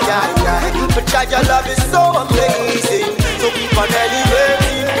frown, But your love is so amazing. So keep on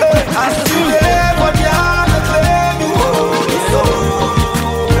elevating. I still there, but you are not claim you hold me so.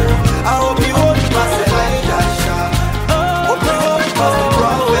 I hope you hold me myself like that shot. Hope you hold me past the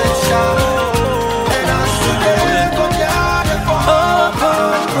prophet shot. And I still there, but you are not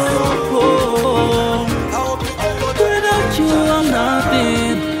Without you, I'm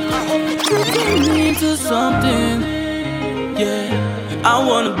nothing. You mean to something. Yeah, I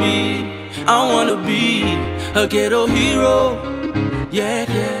wanna be a ghetto hero. Yeah,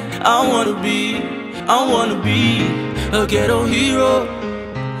 I wanna be a ghetto hero.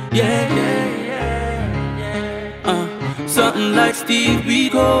 Yeah. Something like Steve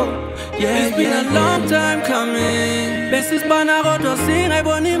Biko. Yeah, it's been a long time coming. Besis banagoto sing I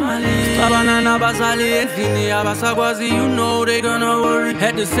boni mali. Sabanana basali enfini abasagwazi. You know they gonna worry.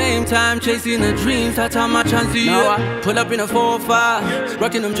 At the same time chasing the dreams. That's how much I see you. Now I pull up in a 4-5,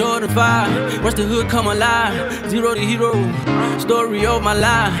 rocking them Jordan 5. Watch the hood come alive. Zero the hero, story of my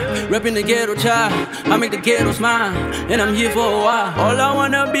life. Repping the ghetto child, I make the ghetto smile. And I'm here for a while. All I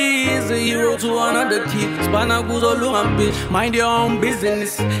wanna be is a hero to another kid. Spanaguzo lumam bitch, mind your own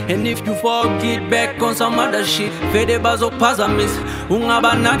business. And if you forget back on some other shit, Fede bazo pasamis,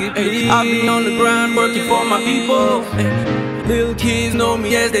 ungabanagi please. I've been on the ground working for my people. Little kids know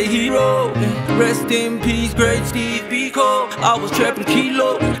me as the hero. Rest in peace, great Steve Biko. I was trapping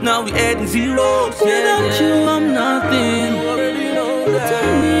kilos, now we adding zeros. Without you, I'm nothing.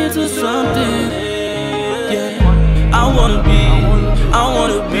 Turn me into something. Yeah, I wanna be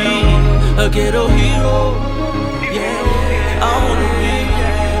a ghetto hero. Yeah, I wanna be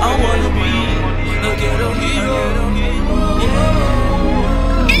a ghetto hero.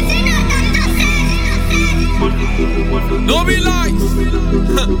 No be lies.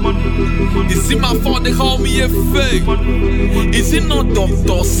 It's in my fault they call me a fake. Is it not want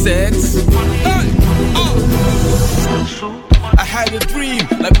doctor sex. Hey, I had a dream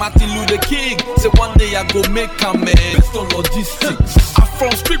like Martin Luther King. Say one day I go make a man. Based on logistics. I'm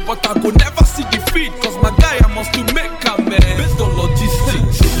from street but I go never see defeat. Cause my guy I must to make a man. Based on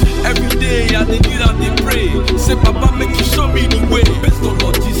logistics. Every day I dey kneel and dey pray. Say Papa make you show me the way. Based on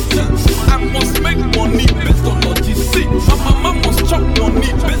logistics. I must make money. Based on logistics. My mama must chop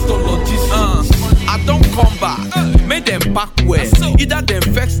money. Based on logistics. I don't come back. Make them back well. Either them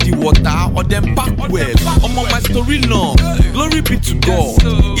vex the water or them back well. I'm on my story long. Glory be to God.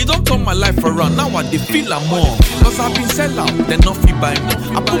 You don't turn my life around. Now I dey feel I'm on. Cause I've been sell out. They not fit buy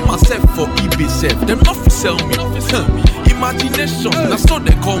now. I put myself for eBay self. Them not fit sell me. Imagination. That's so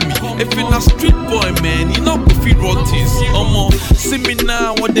they call me. If in a street boy man, you know go feed rotters. See me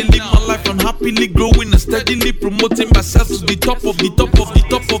now. When they live my life unhappily growing and steadily promoting myself to the top of the top of the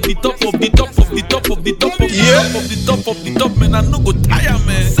top of the top of the top of the top of the top of the top of the top of the top, man. I no go tire,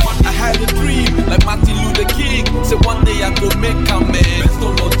 man. I had a dream like Martin Luther King. Say one day I go make a man. Based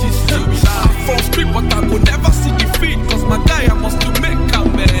on logistics. From street but I go never see defeat. Cause my guy I must to make a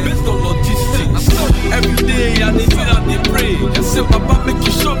man. Based on logistics. Every day I dey kneel and dey pray. I say Papa make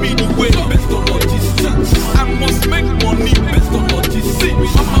you show me the way. Based on logistics. I must make money. Based on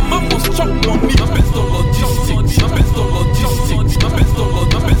logistics. My mama must chop money. Based on logistics. Based on logistics. Based on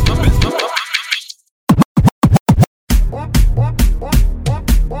logistics.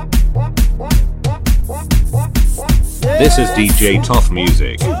 This is DJ Tough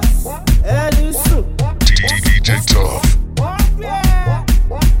Music. DJ Tough.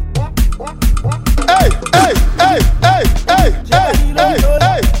 Hey, hey, hey, hey, hey, hey, hey,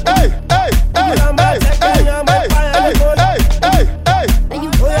 hey, hey, hey,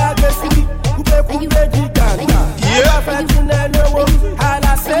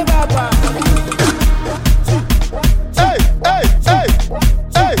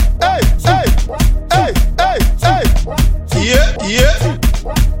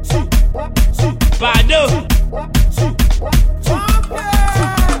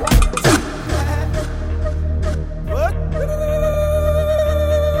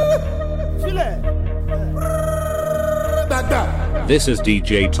 This is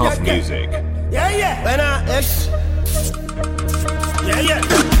DJ Tough Music. Yeah, yeah. When yeah, yeah.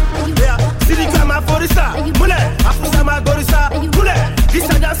 Yeah. City come out for the star. Mule. After some I go to star. Mule. This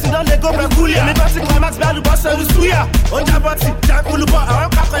and that, don't let go back. Mule. Me got the climax, bad to boss and suya. On Jabati, Jakuluba. I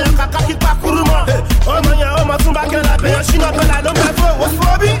want Kaka, Kaka, Pakuruma. Oh, my Tumba, Kela, she not gonna know my phone. What's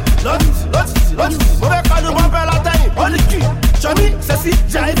for me? Lots. Move call you one bella time. Only key. Show me, Sassy,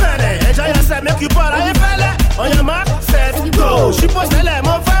 Jai Vene. Enjoy yourself, make you part of your fella. On your mark, set, go. She post the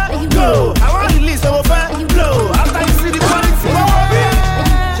lemon, go. I want to release some of her, blow. After you see the quality,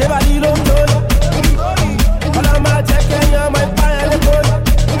 she body don't go. All of my jacket, you're my fire, and go.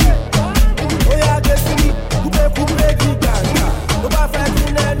 Oh, yeah, just see me. Coupe, giganta. No, I find you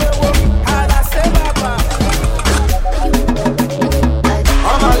never. How I say, Papa.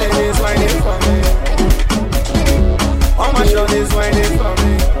 All my ladies whining for me. All my shorties whining for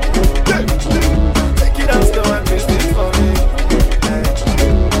me. Take it down slow and twist it for me.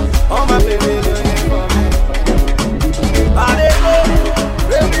 All my baby doing it for me. I dey go,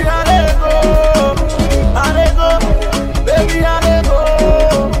 baby, I dey go, baby, I dey go.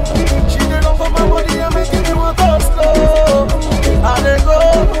 She dey long for my body and making me want to slow. I dey go,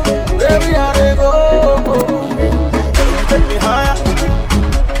 baby, I dey go. Take me higher,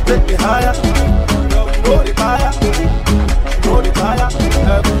 take me higher. You know the fire, you know the fire.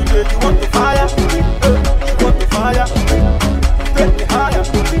 Every day you want the fire, you want the fire. Take me higher,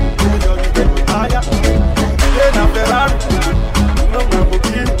 you take me higher. Yeah, now Ferrari, you know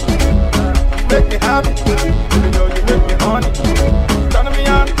Lamborghini. Make me happy, you know you make me honey. Turn me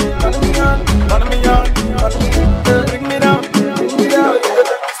on, turn me on, turn me on, turn me on. Bring me down, bring me down.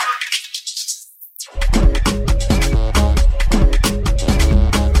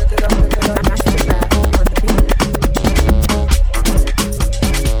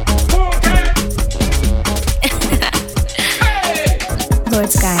 Lord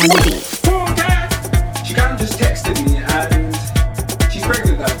Sky on the beat. She kind of just texted me and she's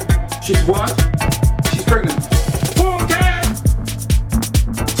pregnant though. She's what? She's pregnant.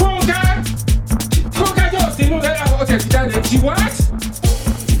 She what?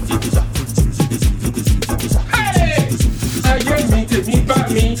 Hey! Yes, me, but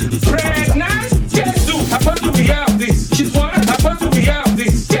me. Pregnant? Yes, do. How do we have this? She's what? How do we have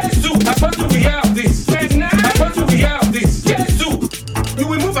this? Yes, do. How do we have this? Pregnant? How do we have this? Yes, do. You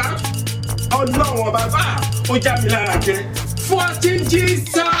will move out? Oh no, Baba. Oh, Jamila, 14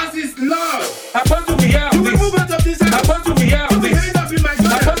 Jesus is love. How do we have this? You will move out of this house. How do we have this?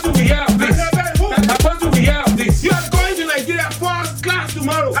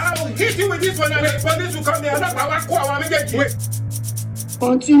 Jésù kan ní ọlọ́pàá wá kó àwọn méjèèjì wé.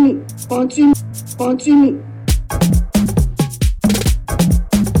 Continue.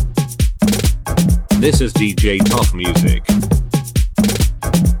 This is DJ Tough Music.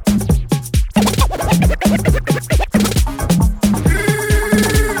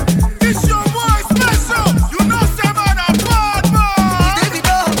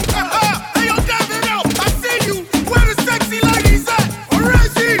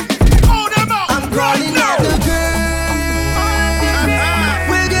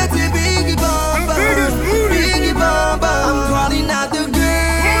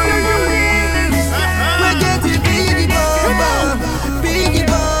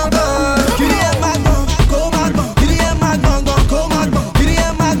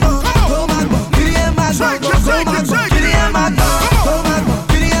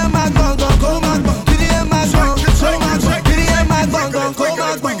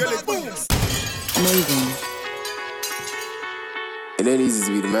 It ain't easy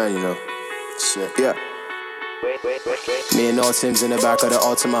to be the man, you know. Shit, yeah. Me and all Sims in the back of the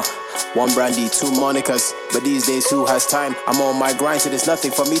Altima. One brandy, two Monicas. But these days, who has time? I'm on my grind, so there's nothing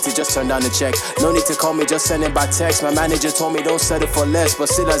for me to just turn down the check. No need to call me, just send it by text. My manager told me don't settle for less. But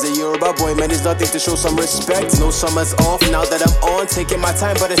still, as a Yoruba boy, man, there's nothing to show some respect. No summers off, now that I'm on. Taking my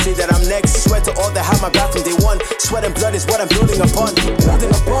time, but I say that I'm next. Swear to all that have my back from day one. Sweat and blood is what I'm building upon.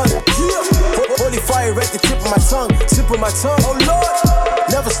 Building upon, yeah. Holy fire at the tip of my tongue. Tip of my tongue, oh Lord.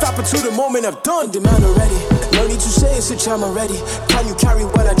 Never stop until the moment I'm done. The man already. No need to say it, switch, I'm already. Can you carry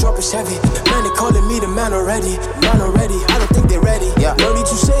when I drop is heavy? Man, they calling me the man already. Man already, I don't think they're ready. Yeah. No need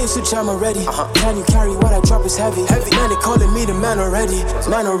to say it, switch, I'm already. Can you carry what I drop is heavy? Man, they calling me the man already.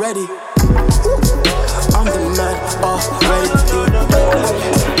 Man already. I'm the man already.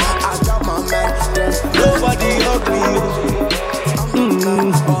 I got my man, then nobody ugly. I'm the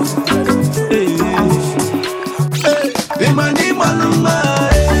man already. The money maluma,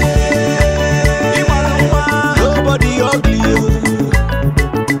 nobody ugly.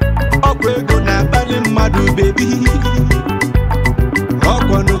 Okwe go na bali madu baby.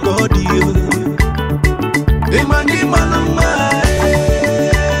 Okwa no godi. The money maluma,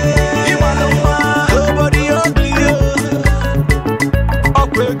 nobody ugly.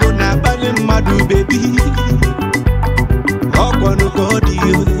 Okwe go na bali madu baby. Okwa no godi.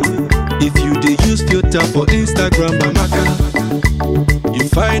 If you dey use filter for Instagram, Amaka, you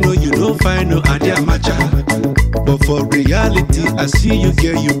find or you don't find no idea matcha. But for reality, I see you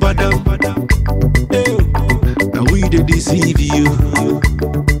girl, you badam. Now we dey deceive you.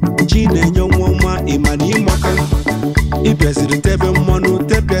 Chine nyong mama imani maka. Ibesi de tebe mono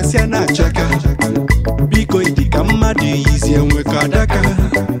tebe si ana chaka. Biko idi kama di easy and we kadaka.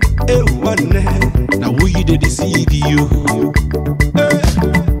 One. Now we dey deceive you.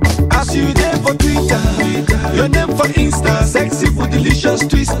 As you there for Twitter, your name for Insta, sexy for delicious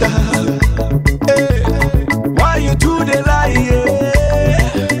twister. Hey, why you do the lie?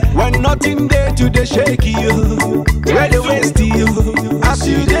 Yeah? When nothing there to the shake you, where the waste you. As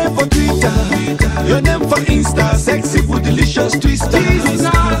you there for Twitter, your name for Insta, sexy for delicious twister. Hey,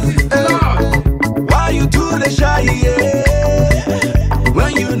 why you do the shy? Yeah?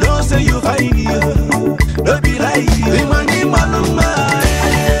 When you know say you find you, don't be like you. Money maluma.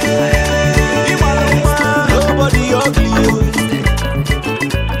 Nobody ugly.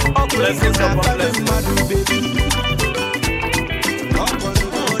 Blessings upon blessings.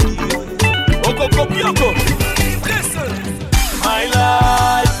 Oko Bioko. Listen. My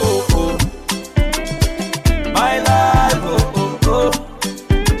life, oh oh. My life, oh oh oh.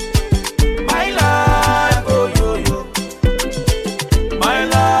 My life, oh yo yo. My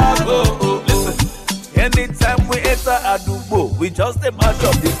life, oh oh. Listen. Anytime we enter Adubo, we just a match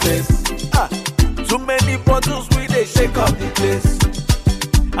of the place. Too many bottles we they shake up the place.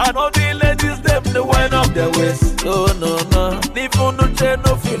 And all the ladies them they wind up their waist. No. Even no chain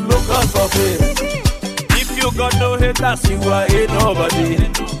no feel look us of it. If you got no haters, you are a nobody.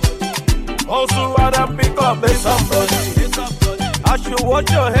 Also rather pick up a somebody. I should watch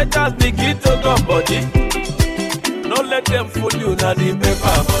your haters begin to go body. Don't let them fool you now the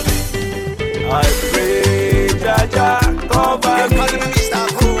paper money. I pray, Jaja, cover me,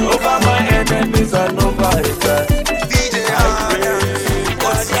 over my enemies and over haters. DJ, I pray,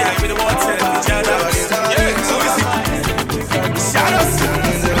 what's here with the water? Yeah, so is it? Shout out.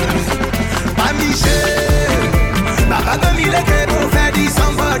 Amiche, Baba Gamileke, go fedi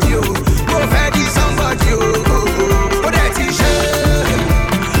somebody, go fedi somebody, go that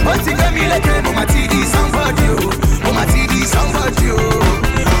t-shirt. What's it Gamileke, go my TD somebody, go my TD somebody.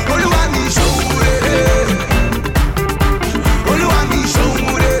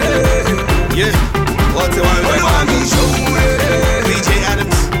 Yeah.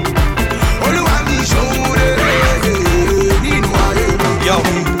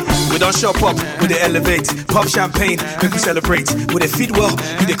 don't shop up, we they elevate. Pop champagne, make we celebrate. We they feed well,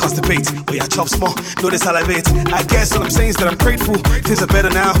 we they constipate. We are chop small, no they salivate. I guess all I'm saying is that I'm grateful. Things are better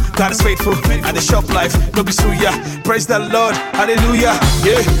now, God is faithful. And the shop life, no be suya. Praise the Lord, hallelujah.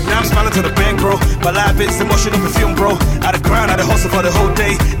 Yeah, now I'm smiling to the bank, bro. My life is emotion of a film, bro. Out of grind, I had hustle for the whole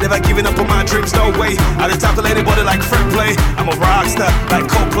day. Never giving up on my dreams, no way. I done talk to anybody like friend play. I'm a rock star, like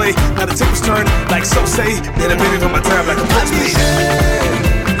Coldplay. Now the tables turn, like so say. Then a baby from my time, like a post play.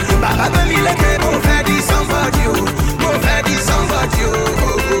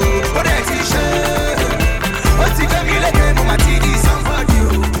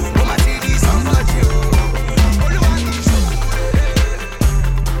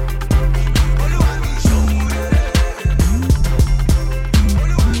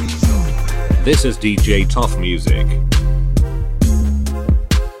 This is DJ Tough Music.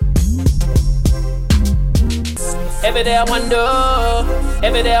 Every day I wonder,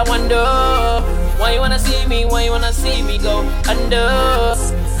 every day I wonder, why you wanna see me, why you wanna see me go under.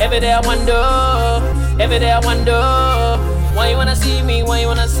 Every day I wonder, every day I wonder, why you wanna see me, why you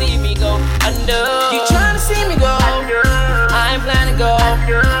wanna see me go under. You trying to see me go under. I ain't planning to go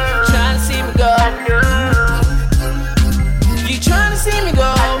under. Trying to see me go under. You trying to see me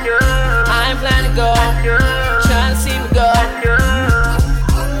go under. I ain't planning to go under. Trying to see me go under.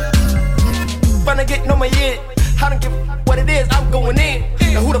 Finna get no my yet. I don't give what it is, I'm going in.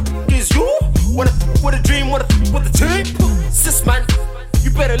 Now who the f is you? What a dream, what the team? Sis man,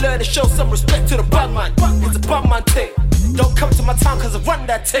 you better learn to show some respect to the bad man. It's a bad man thing. Don't come to my town cause I run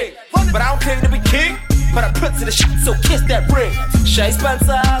that thing. But I don't claim to be king, but I put to the shit, so kiss that ring. Shy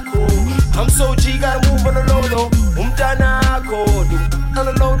Spencer, cool. I'm so G, gotta move on the low low. Dana, go. On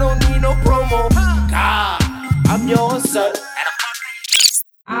the low, don't need no promo. God, I'm your son.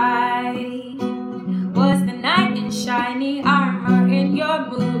 I was the knight in shiny armor in your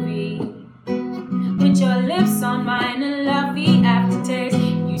movie. With your lips on mine and lovely aftertaste.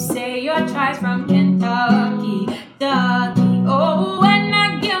 You say your tribe's from Kentucky, Ducky. Oh, when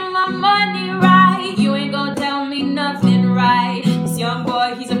I give my money right, you ain't gonna tell me nothing right. This young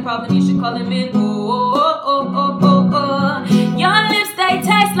boy, he's a problem, you should call him in. Oh. Your lips, they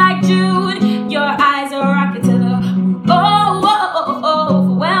taste like Jude. Your eyes are rocket to the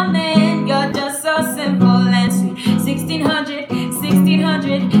overwhelming. You're just so simple and sweet.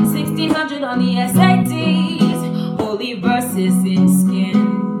 1600 on the SATs. Holy verses in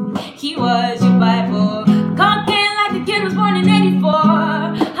skin. He was your Bible. Cocaine like the kid was born in 84.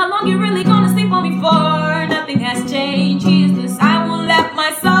 How long you really gonna sleep on me for? Nothing has changed. He's this. I won't let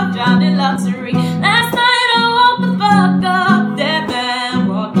myself drown in luxury. Last night I woke the fuck up, dead man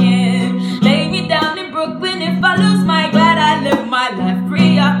walking. Lay me down in Brooklyn. If I lose my glad I live my life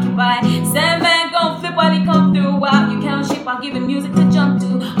preoccupied. Sandman gon' flip while he come through. While you count sheep, I'll give him music to jump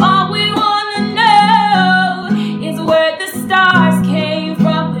to. All we wanna know is where the stars came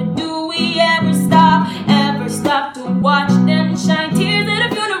from. But do we ever stop to watch them shine? Tears at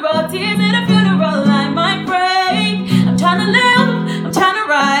a funeral, I might break. I'm trying to live, I'm trying to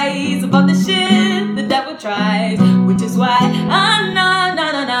rise above the shit the devil tries. Which is why I'm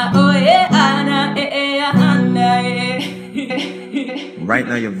nah, oh yeah, Right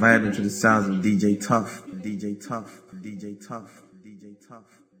now you're vibing to the sounds of DJ Tough, DJ Tough, DJ Tough, DJ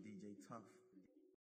Tough.